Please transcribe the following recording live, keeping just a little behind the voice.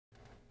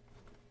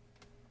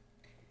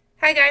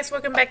Hi guys,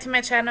 welcome back to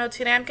my channel.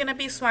 Today I'm going to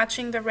be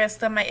swatching the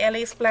rest of my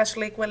LASplash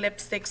liquid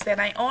lipsticks that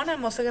I own.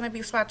 I'm also going to be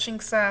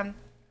swatching some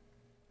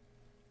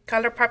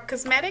Colourpop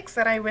cosmetics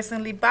that I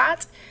recently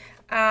bought.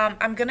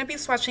 I'm going to be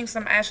swatching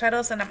some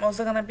eyeshadows, and I'm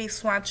also going to be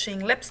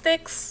swatching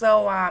lipsticks.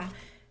 So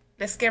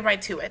let's get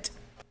right to it.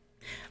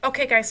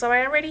 Okay guys, so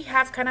I already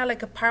have kind of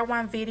like a part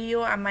 1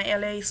 video on my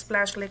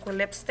LASplash liquid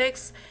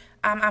lipsticks.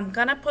 I'm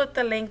going to put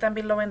the link down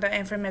below in the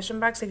information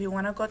box if you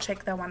want to go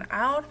check that one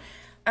out.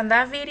 On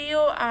that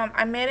video,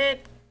 I made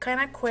it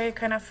kind of quick,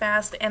 kind of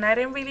fast, and I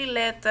didn't really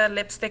let the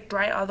lipstick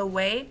dry all the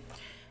way.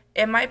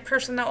 In my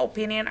personal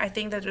opinion, I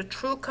think that the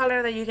true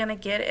color that you're going to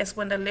get is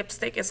when the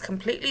lipstick is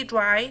completely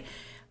dry.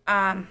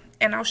 And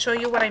I'll show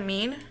you what I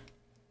mean.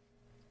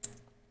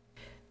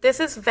 This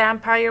is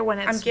Vampire when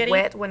it's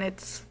wet, when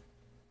it's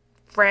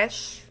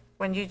fresh,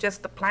 when you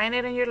just applying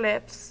it on your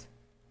lips.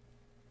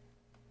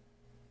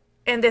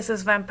 And this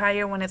is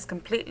Vampire when it's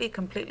completely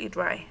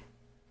dry.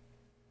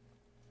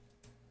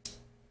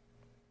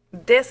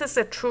 This is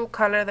a true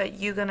color that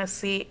you're gonna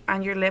see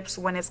on your lips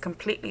when it's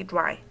completely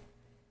dry.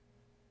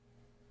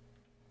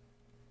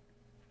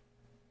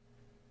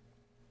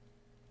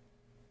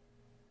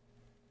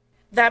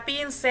 That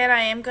being said,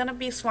 I am gonna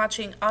be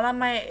swatching all of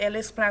my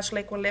LASplash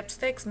liquid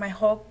lipsticks, my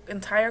whole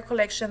entire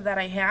collection that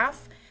I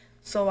have.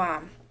 So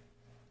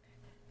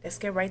let's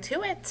get right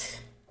to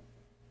it.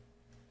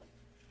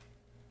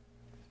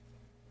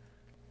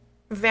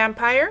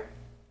 Vampire,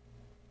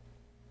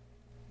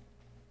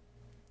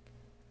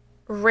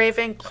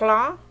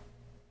 Ravenclaw,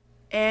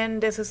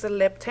 and this is a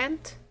lip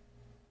tint.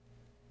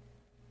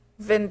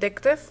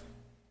 Vindictive,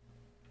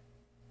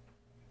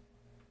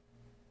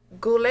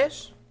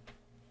 Ghoulish,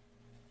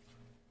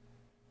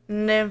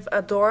 Nymph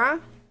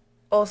Adora,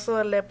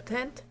 also a lip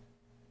tint.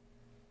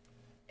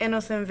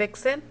 Innocent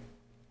Vixen,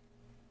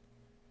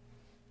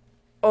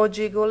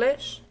 OG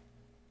Ghoulish,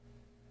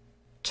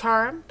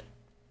 Charmed,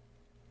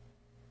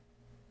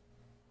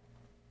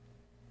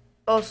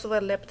 also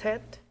a lip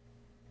tint.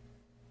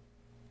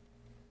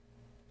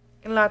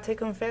 Latte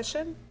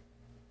Confession,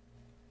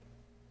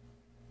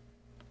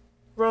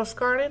 Rose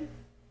Garden,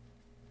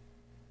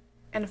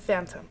 and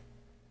Phantom.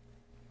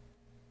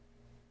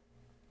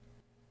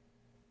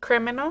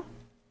 Criminal,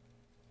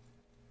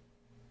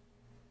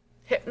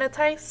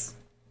 Hypnotize,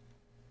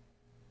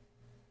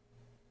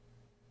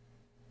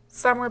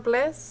 Summer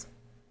Bliss,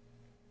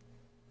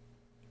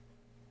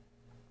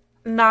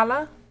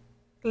 Nala,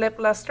 Lip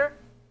Luster,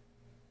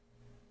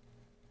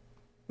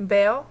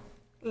 Belle,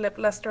 Lip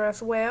Luster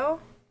as well.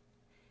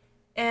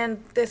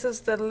 And this is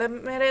the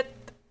limited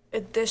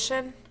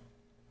edition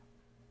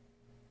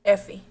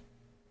Effie.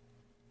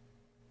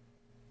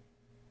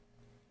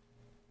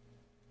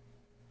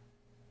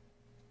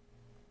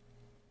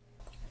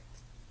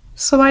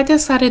 So I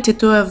decided to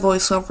do a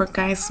voiceover,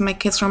 guys. My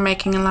kids were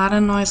making a lot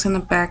of noise in the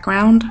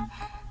background.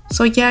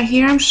 So yeah,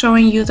 here I'm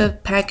showing you the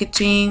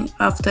packaging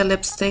of the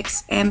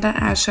lipsticks and the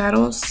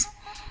eyeshadows.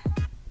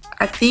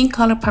 I think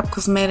Colourpop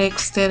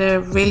Cosmetics did a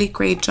really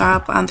great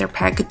job on their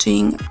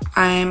packaging.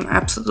 I'm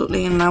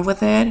absolutely in love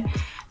with it.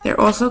 They're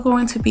also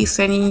going to be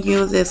sending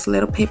you this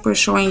little paper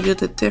showing you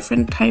the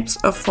different types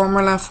of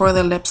formula for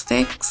the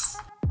lipsticks.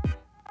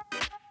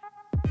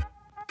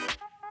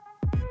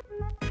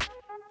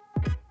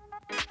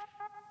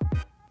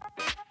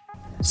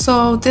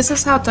 So this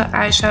is how the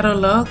eyeshadow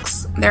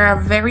looks. They are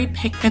very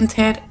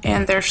pigmented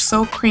and they're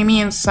so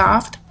creamy and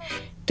soft.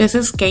 This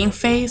is Game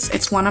Face.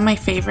 It's one of my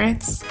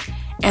favorites.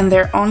 And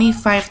they're only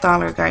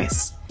 $5,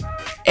 guys.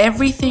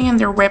 Everything in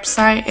their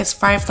website is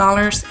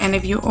 $5, and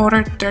if you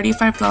order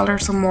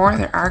 $35 or more,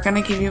 they are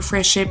gonna give you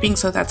free shipping,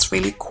 so that's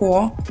really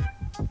cool.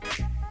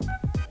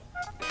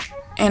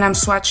 And I'm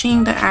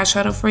swatching the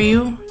eyeshadow for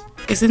you.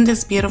 Isn't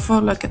this beautiful?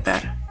 Look at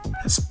that.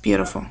 That's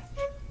beautiful.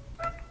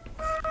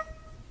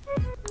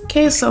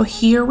 Okay, so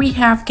here we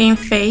have Game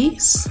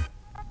Face,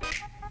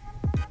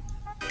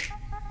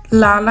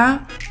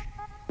 Lala,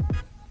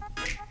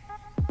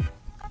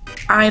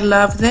 I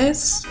Love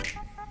This,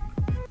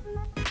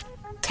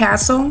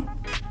 Tassel,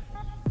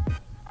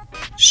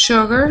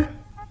 Sugar,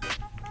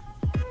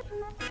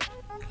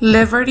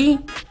 Liberty,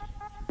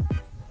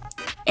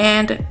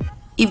 and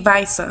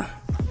Evisa.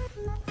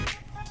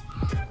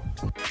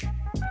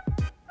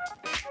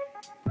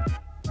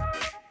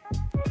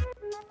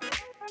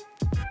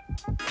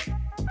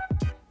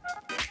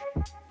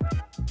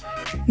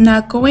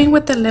 Now going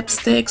with the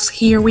lipsticks,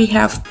 here we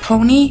have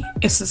Pony,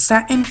 it's a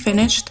satin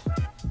finished.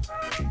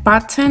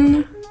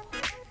 Button,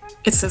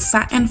 it's a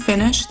satin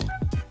finished.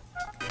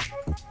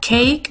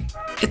 Cake,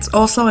 it's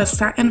also a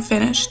satin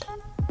finished.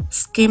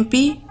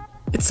 Skimpy,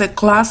 it's a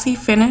glossy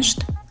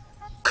finished.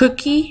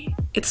 Cookie,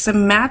 it's a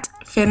matte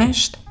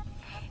finished.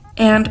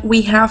 And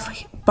we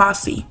have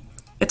Bossy,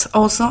 it's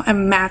also a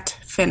matte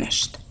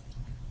finished.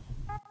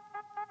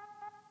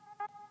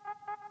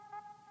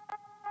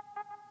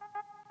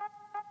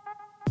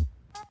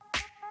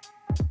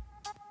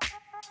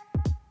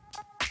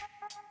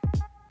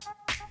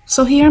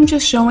 So here I'm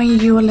just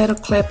showing you a little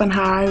clip on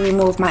how I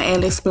remove my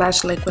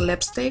LASplash liquid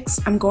lipsticks.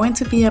 I'm going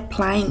to be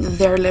applying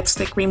their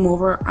lipstick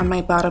remover on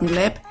my bottom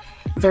lip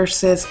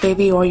versus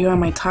baby oil on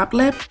my top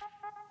lip.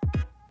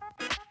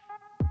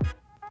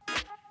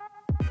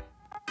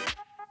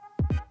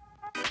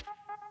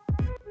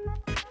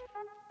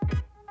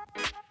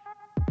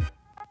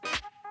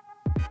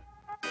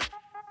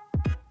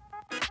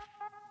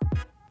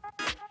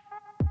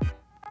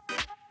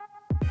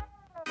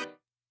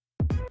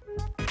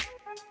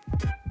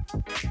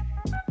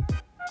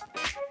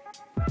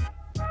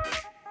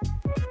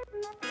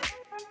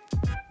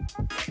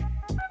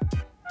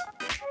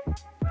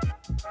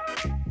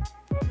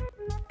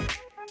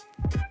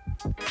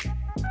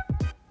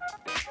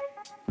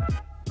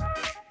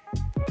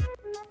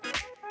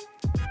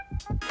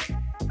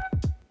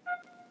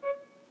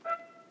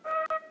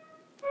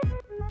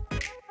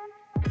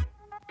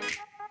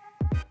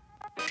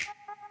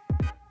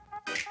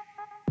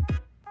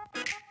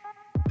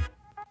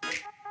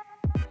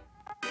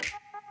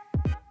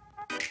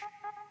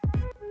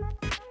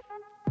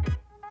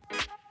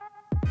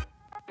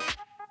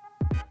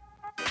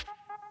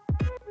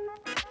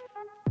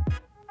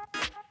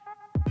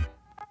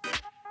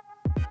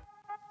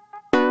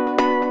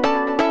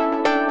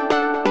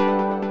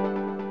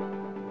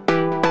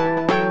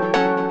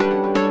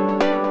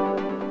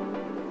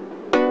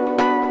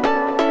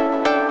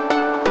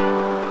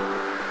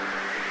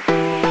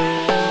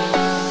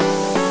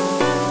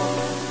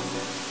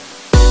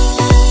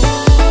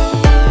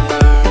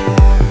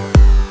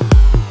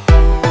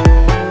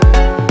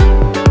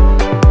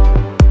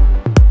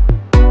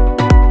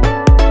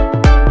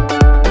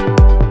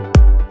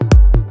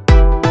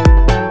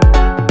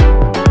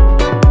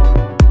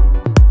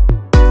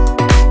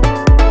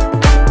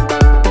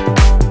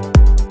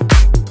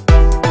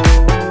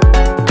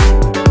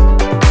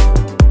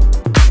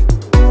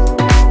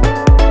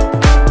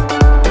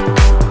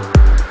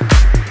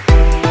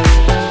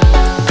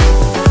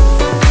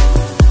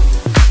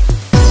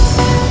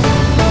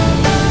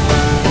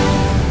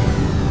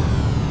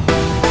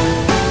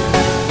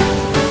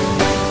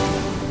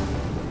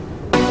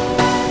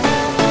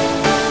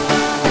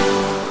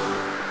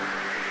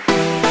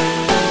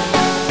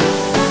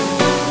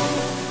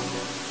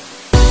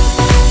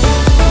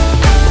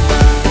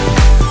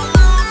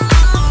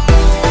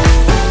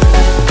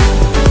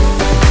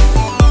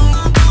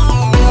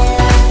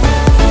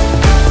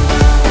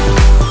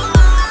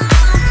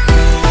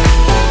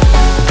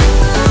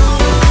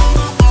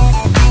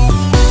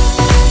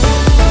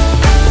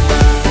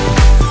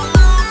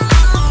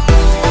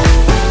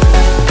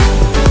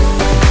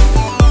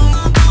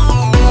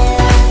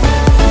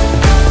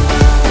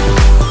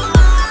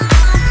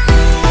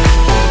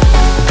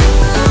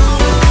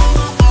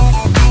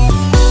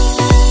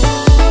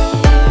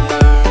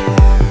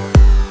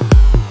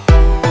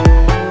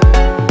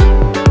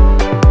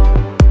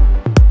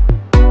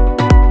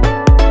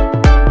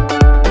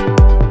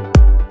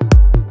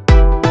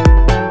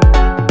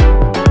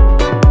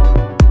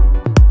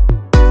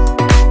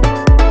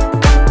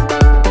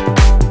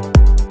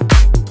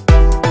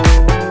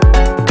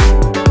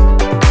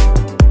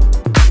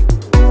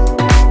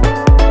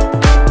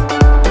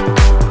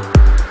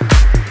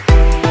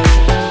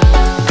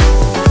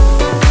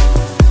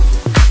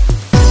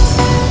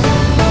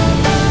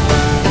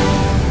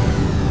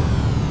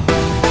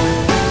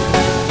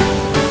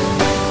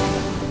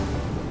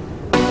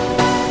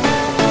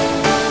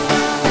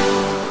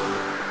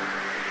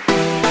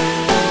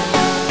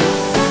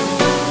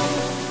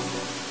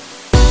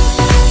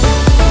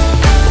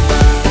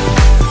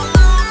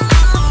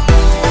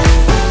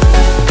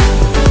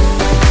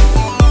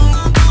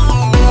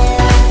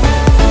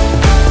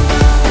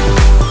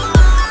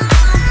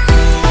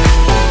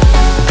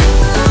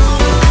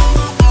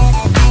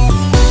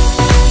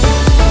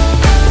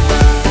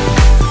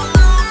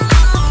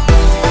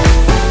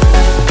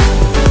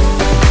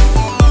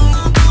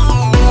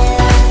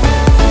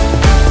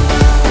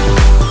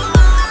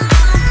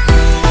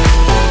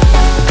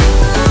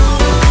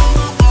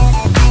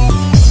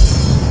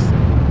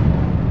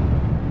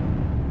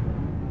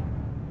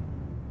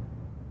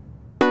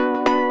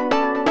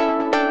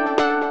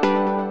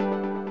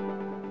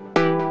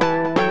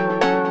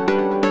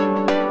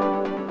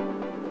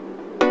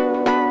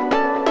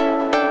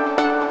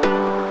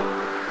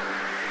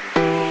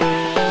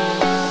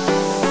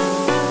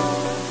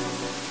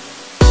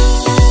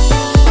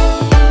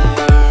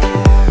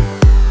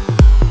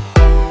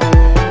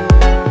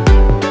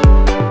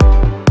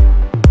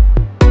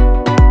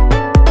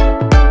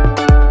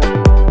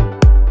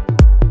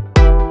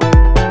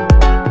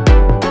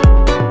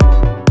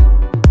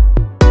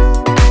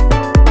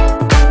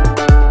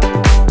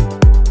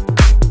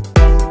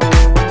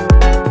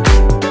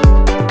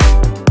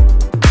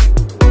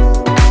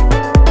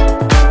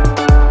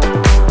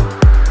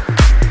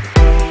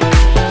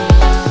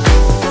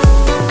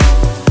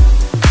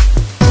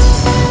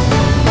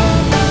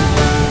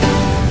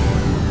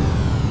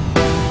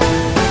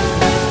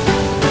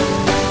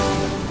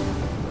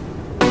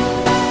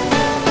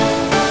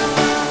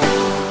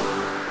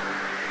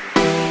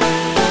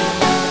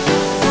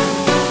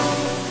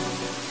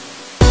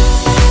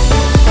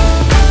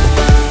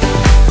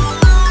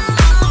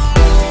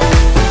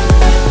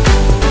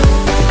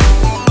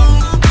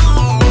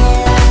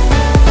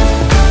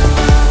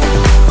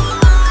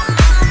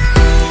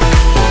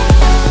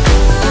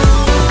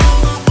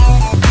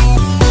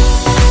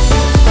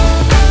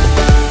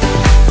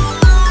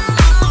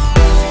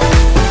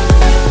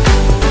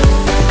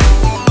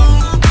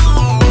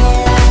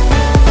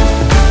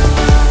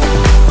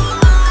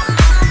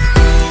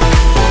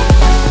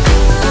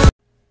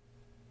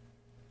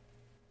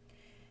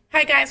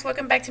 Hi guys,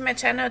 welcome back to my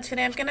channel.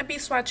 Today I'm going to be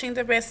swatching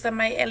the rest of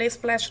my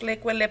LASplash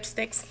liquid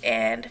lipsticks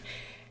and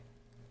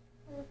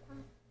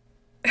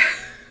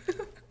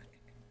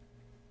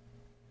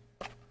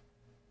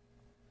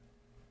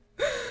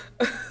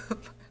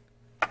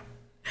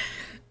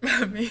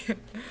Mommy.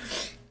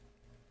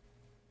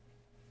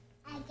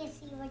 I can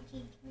see what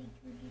you do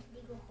through these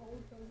little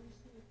holes over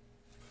here.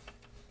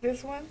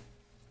 This one?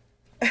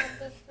 Not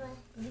this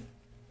one.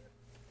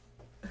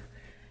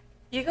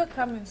 You could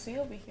come and see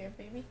over here,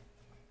 baby.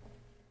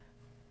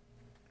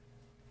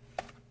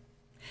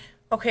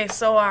 Okay,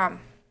 so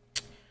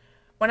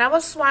when I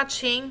was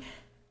swatching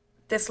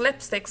this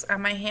lipsticks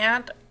on my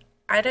hand,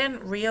 I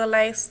didn't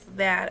realize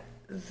that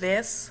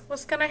this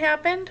was gonna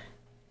happen.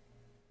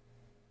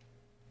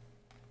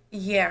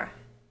 Yeah.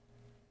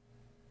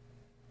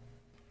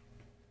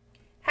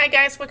 Hi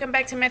guys, welcome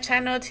back to my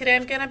channel. Today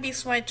I'm gonna be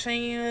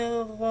swatching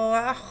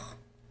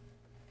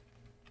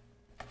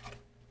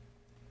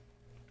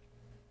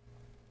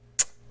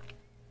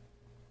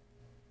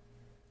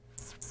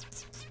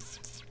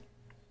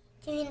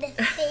Doing the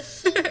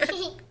fishy.